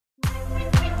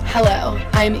Hello,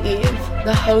 I'm Eve,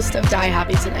 the host of Die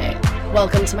Happy Tonight.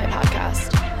 Welcome to my podcast.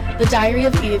 The Diary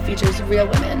of Eve features real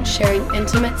women sharing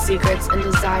intimate secrets and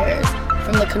desires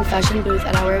from the confession booth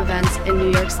at our events in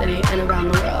New York City and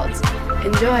around the world.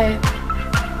 Enjoy!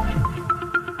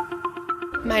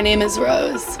 My name is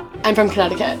Rose. I'm from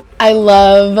Connecticut. I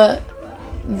love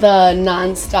the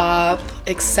non-stop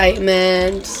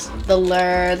excitement, the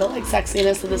lure, the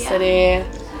sexiness of the city.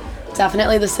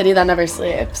 Definitely the city that never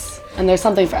sleeps. And there's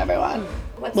something for everyone.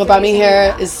 What brought me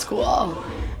here is school.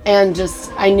 And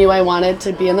I knew I wanted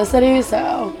to be in the city,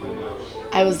 so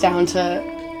I was down to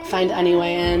find any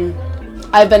way in.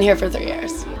 I've been here for 3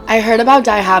 years. I heard about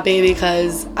Die Happy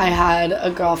because I had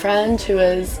a girlfriend who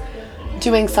was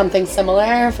doing something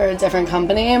similar for a different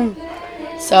company.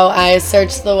 So I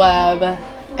searched the web,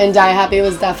 and Die Happy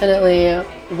was definitely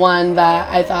one that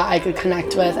I thought I could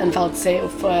connect with and felt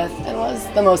safe with and was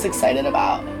the most excited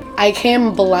about. I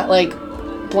came blindly,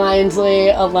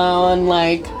 alone,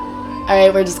 all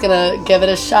right, we're just gonna give it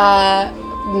a shot.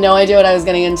 No idea what I was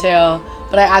getting into,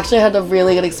 but I actually had a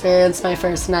really good experience my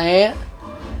first night.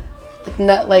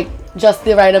 Just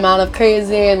the right amount of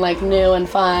crazy and new and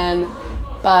fun,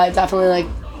 but definitely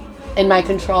in my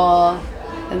control,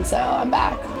 and so I'm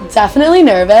back. Definitely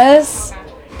nervous,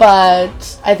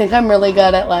 but I think I'm really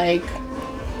good at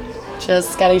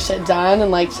just getting shit done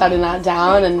and shutting that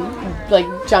down and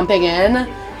jumping in.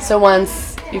 So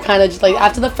once you kind of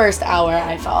after the first hour,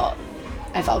 I felt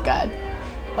good.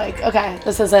 Okay,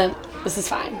 this is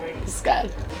fine. This is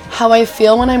good. How I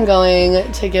feel when I'm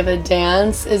going to give a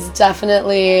dance is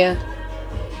definitely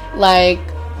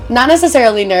not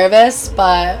necessarily nervous,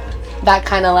 but that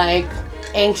kind of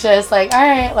anxious, all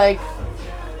right,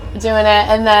 doing it.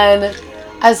 And then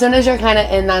as soon as you're kind of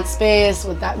in that space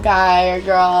with that guy or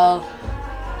girl,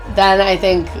 then I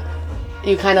think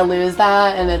you kind of lose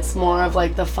that, and it's more of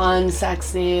the fun,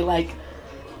 sexy,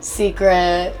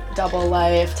 secret, double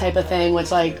life type of thing,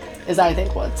 which is I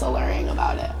think what's alluring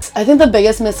about it. I think the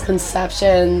biggest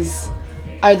misconceptions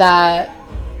are that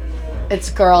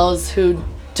it's girls who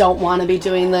don't want to be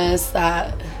doing this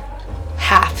that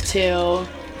have to,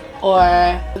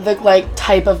 or the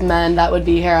type of men that would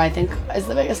be here, I think is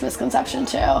the biggest misconception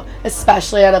too,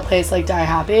 especially at a place like Die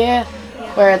Happy,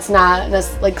 where it's not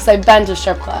because I've been to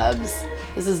strip clubs.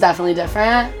 This is definitely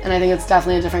different, and I think it's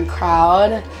definitely a different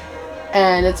crowd,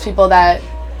 and it's people that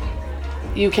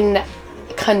you can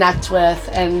connect with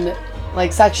and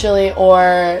sexually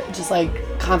or just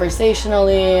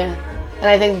conversationally. And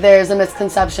I think there's a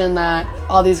misconception that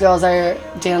all these girls are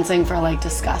dancing for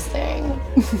disgusting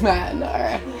men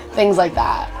or things like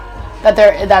that. That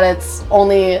it's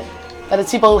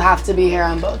people who have to be here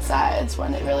on both sides,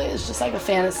 when it really is just a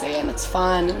fantasy and it's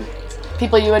fun.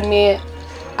 People you would meet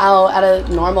out at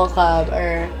a normal club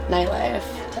or nightlife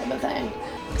type of thing.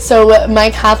 So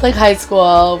my Catholic high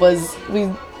school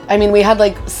we had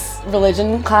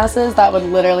religion classes that would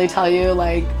literally tell you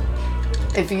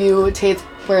if you take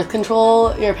birth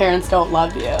control, your parents don't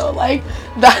love you.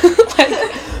 That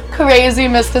crazy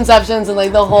misconceptions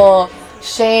and the whole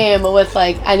shame with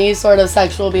any sort of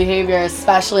sexual behavior,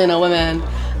 especially in a woman.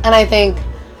 And I think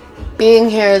being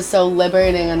here is so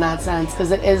liberating in that sense,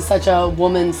 because it is such a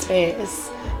woman's space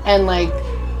and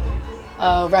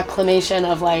a reclamation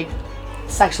of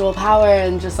sexual power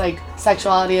and just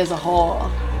sexuality as a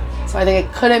whole. So I think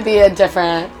it couldn't be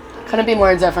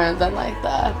more different than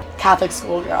the Catholic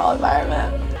schoolgirl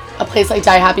environment. A place like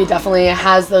Die Happy definitely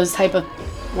has those type of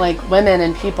women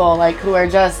and people who are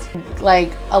just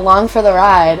along for the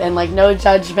ride and no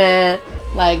judgment.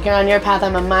 You're on your path,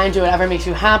 I'm on mine. Do whatever makes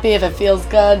you happy. If it feels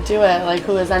good, do it.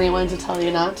 Who is anyone to tell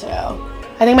you not to?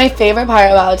 I think my favorite part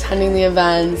about attending the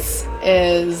events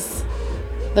is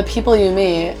the people you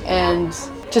meet and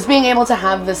just being able to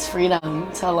have this freedom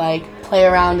to play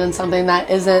around in something that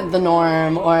isn't the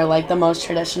norm or the most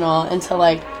traditional, and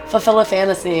to fulfill a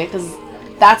fantasy, because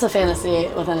that's a fantasy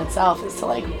within itself, is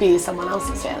to be someone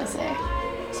else's fantasy.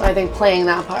 So I think playing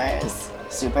that part is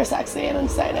super sexy and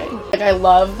exciting. I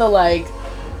love the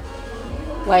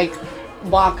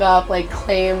walk up,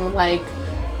 claim,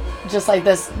 just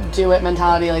this do it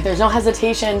mentality. There's no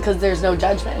hesitation because there's no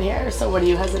judgment here. So what are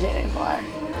you hesitating for?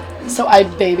 So I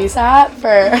babysat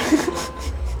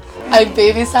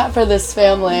for this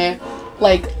family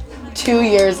 2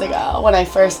 years ago when I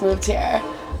first moved here,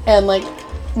 and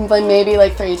maybe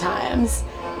 3 times.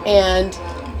 And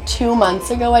 2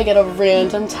 months ago I get a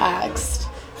random text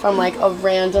from a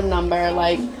random number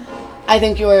I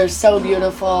think you are so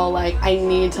beautiful, I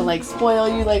need to spoil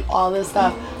you, all this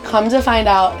stuff. Come to find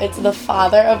out, it's the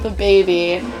father of the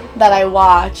baby that I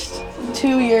watched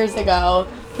 2 years ago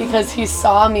because he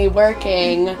saw me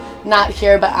working, not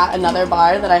here but at another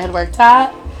bar that I had worked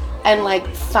at, and like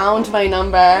found my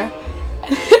number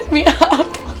and hit me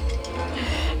up.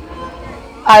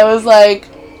 I was like,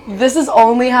 this is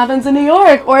only happens in New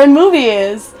York or in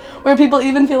movies, where people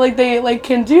even feel like they like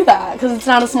can do that, because it's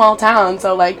not a small town,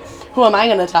 so like who am I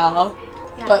gonna tell?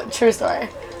 Yeah. But true story.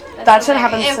 That shit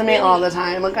happens to me all the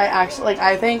time. Like, I actually, like,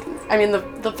 I think, I mean,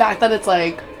 the fact that it's,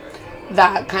 like,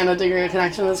 that kind of degree of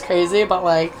connection is crazy, but,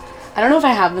 like, I don't know if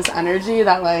I have this energy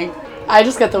that, like, I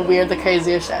just get the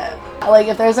craziest shit. Like,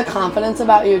 if there's a confidence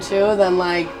about you, too, then,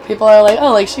 like, people are like,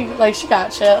 oh, she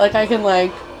got shit. Like, I can,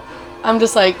 like, I'm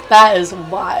just like, that is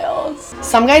wild.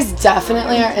 Some guys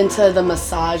definitely are into the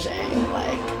massaging,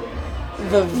 like,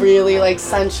 the really, like,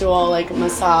 sensual, like,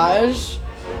 massage,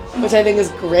 which I think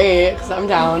is great, because I'm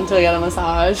down to get a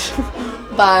massage.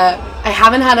 But I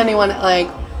haven't had anyone, like,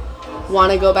 want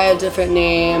to go by a different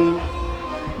name,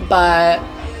 but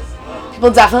people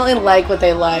definitely like what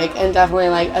they like, and definitely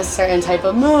like a certain type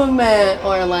of movement,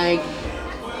 or like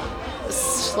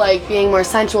being more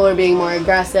sensual or being more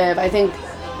aggressive. I think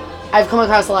I've come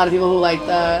across a lot of people who like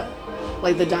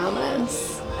the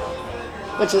dominance,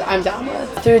 which is I'm down with.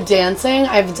 Through dancing,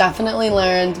 I've definitely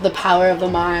learned the power of the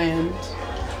mind.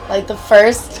 Like, the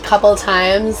first couple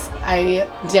times I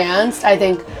danced, I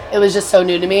think it was just so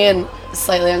new to me and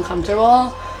slightly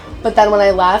uncomfortable. But then when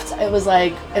I left, it was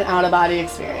like an out-of-body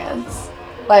experience.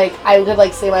 Like, I could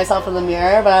like see myself in the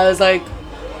mirror, but I was like,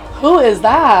 who is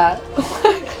that?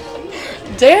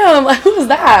 Damn, like, who is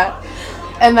that?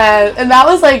 And that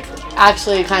was like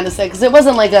actually kind of sick, because it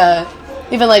wasn't like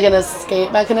even like an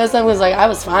escape mechanism. It was like, I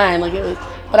was fine, like, it was,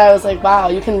 but I was like, wow,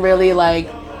 you can really like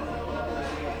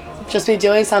just be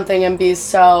doing something and be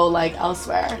so like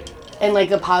elsewhere in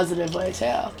like a positive way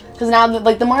too. Because now,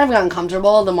 like, the more I've gotten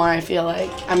comfortable, the more I feel like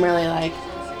I'm really like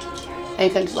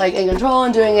in control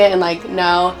and doing it, and like,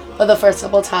 no. But the first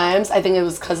couple times, I think it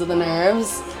was because of the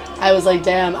nerves. I was like,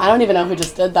 damn, I don't even know who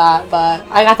just did that, but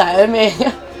I got that in me.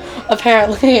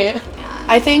 Apparently.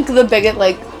 I think the biggest,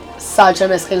 like, such a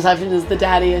misconception is the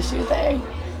daddy issue thing.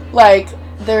 Like,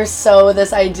 there's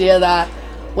this idea that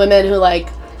women who like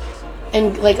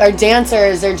are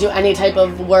dancers or do any type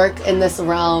of work in this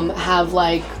realm have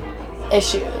like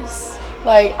issues.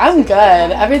 Like, I'm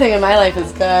good. Everything in my life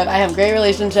is good. I have great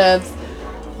relationships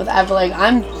with like,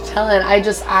 I'm telling,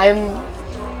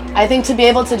 I think to be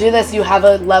able to do this, you have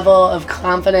a level of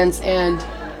confidence and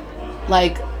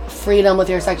like freedom with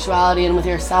your sexuality and with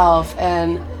yourself,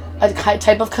 and a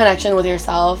type of connection with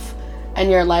yourself and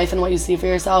your life and what you see for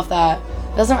yourself that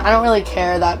I don't really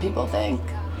care that people think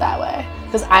that way,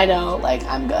 because I know, like,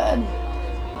 I'm good.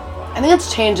 I think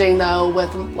it's changing though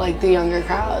with like the younger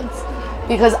crowds,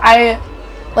 because I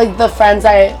like the friends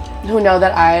who know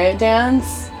that I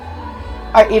dance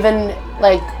are even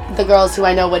like the girls who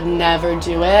I know would never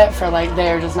do it, for like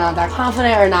they're just not that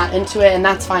confident or not into it, and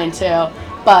that's fine too.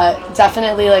 But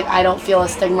definitely, like, I don't feel a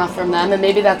stigma from them, and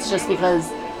maybe that's just because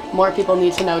more people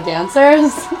need to know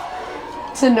dancers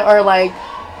or like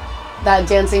that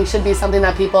dancing should be something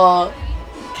that people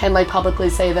can like publicly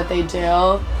say that they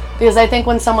do. Because I think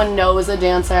when someone knows a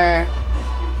dancer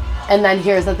and then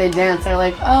hears that they dance, they're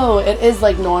like, oh, it is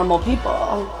like normal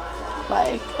people.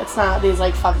 Like, it's not these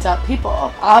like fucked up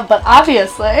people. But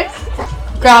obviously,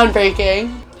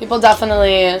 groundbreaking. People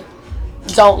definitely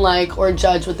don't like or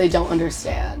judge what they don't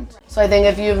understand. So I think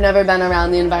if you've never been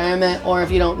around the environment, or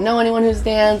if you don't know anyone who's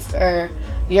danced, or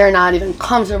you're not even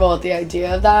comfortable with the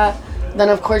idea of that, then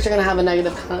of course you're gonna have a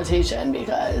negative connotation,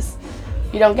 because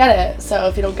you don't get it. So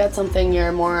if you don't get something,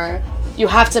 you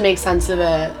have to make sense of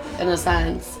it in a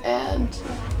sense, and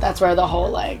that's where the whole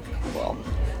like, well,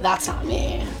 that's not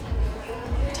me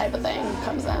type of thing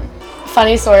comes in.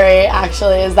 Funny story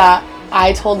actually is that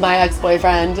I told my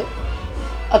ex-boyfriend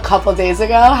a couple days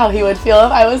ago how he would feel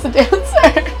if I was a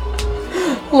dancer.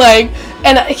 Like,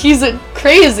 and he's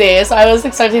crazy, so I was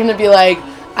expecting him to be like,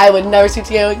 I would never speak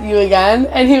to you again,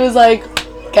 and he was like,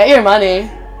 get your money.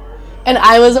 And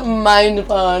I was mind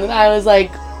blown, and I was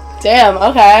like, damn,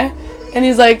 okay. And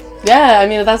he's like, yeah, I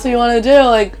mean, if that's what you want to do,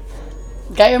 like,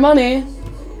 get your money.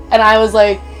 And I was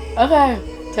like,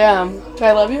 okay, damn, do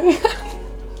I love you?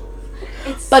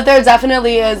 But there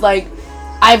definitely is, like,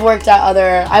 I've worked at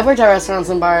restaurants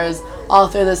and bars all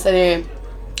through the city,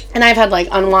 and I've had like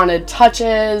unwanted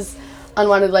touches,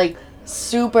 unwanted like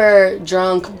super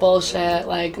drunk bullshit,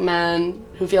 like men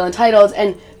who feel entitled,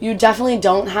 and you definitely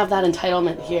don't have that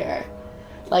entitlement here.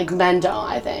 Like, men don't,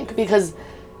 I think, because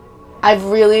I've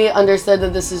really understood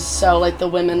that this is so like the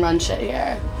women run shit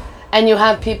here. And you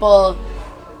have people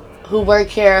who work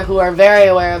here who are very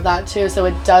aware of that too. So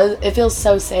it feels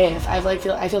so safe. I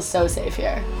feel so safe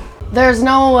here. There's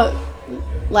no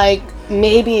like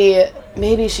maybe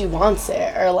she wants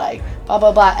it or like blah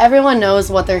blah blah. Everyone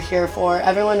knows what they're here for.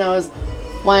 Everyone knows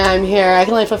why I'm here. I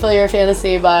can like fulfill your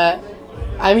fantasy, but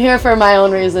I'm here for my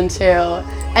own reason too.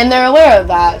 And they're aware of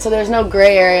that. So there's no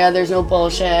gray area, there's no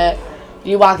bullshit.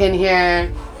 You walk in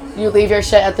here, you leave your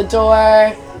shit at the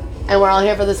door, and we're all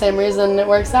here for the same reason. It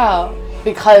works out.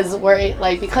 Because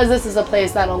because this is a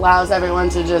place that allows everyone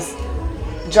to just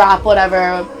drop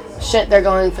whatever shit they're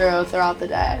going throughout the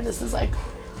day. This is like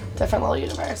a different little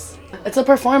universe. It's a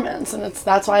performance, and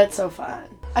that's why it's so fun.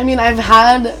 I mean, I've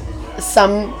had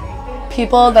some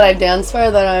people that I dance for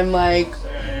that I'm like,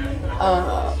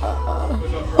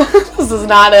 this is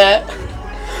not it.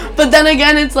 But then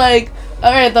again, it's like,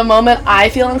 all right, the moment I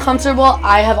feel uncomfortable,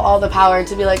 I have all the power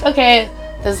to be like, okay,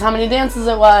 this is how many dances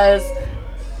it was.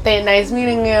 Nice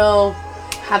meeting you.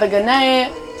 Have a good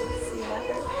night.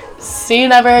 See you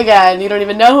never again. You don't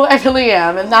even know who I really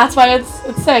am. And that's why it's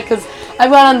sick, because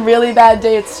I've gone on really bad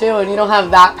dates too, and you don't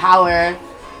have that power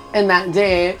in that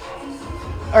date.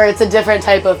 Or it's a different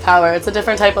type of power. It's a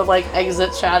different type of like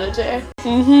exit strategy.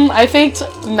 I faked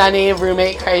many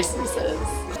roommate crises.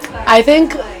 I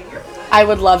think I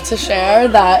would love to share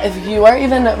that if you are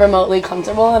even remotely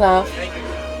comfortable enough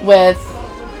with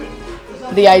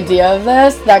the idea of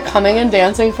this, that coming and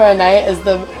dancing for a night is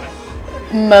the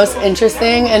most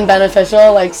interesting and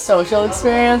beneficial like social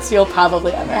experience you'll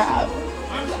probably ever have.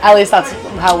 At least that's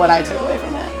what I took away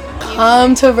from it.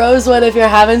 Come to Rosewood if you're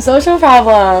having social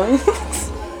problems.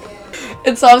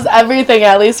 It solves everything,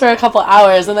 at least for a couple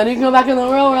hours, and then you can go back in the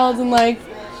real world and like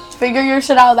figure your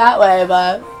shit out that way.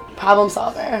 But problem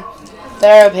solver,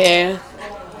 therapy,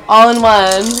 all in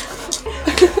one.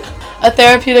 A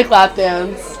therapeutic lap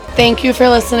dance. Thank you for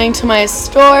listening to my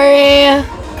story.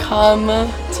 Come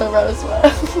to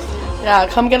Rosewood. Yeah,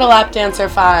 come get a lap dance or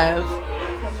 5.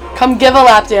 Come give a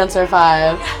lap dance or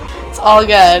 5. It's all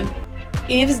good.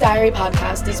 Eve's Diary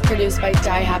podcast is produced by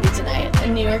Die Happy Tonight, a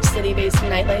New York City-based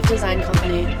nightlife design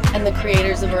company and the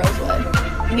creators of Rosewood.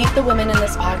 Meet the women in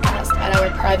this podcast at our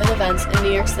private events in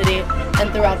New York City and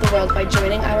throughout the world by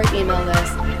joining our email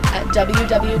list at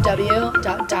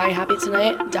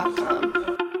www.diehappytonight.com.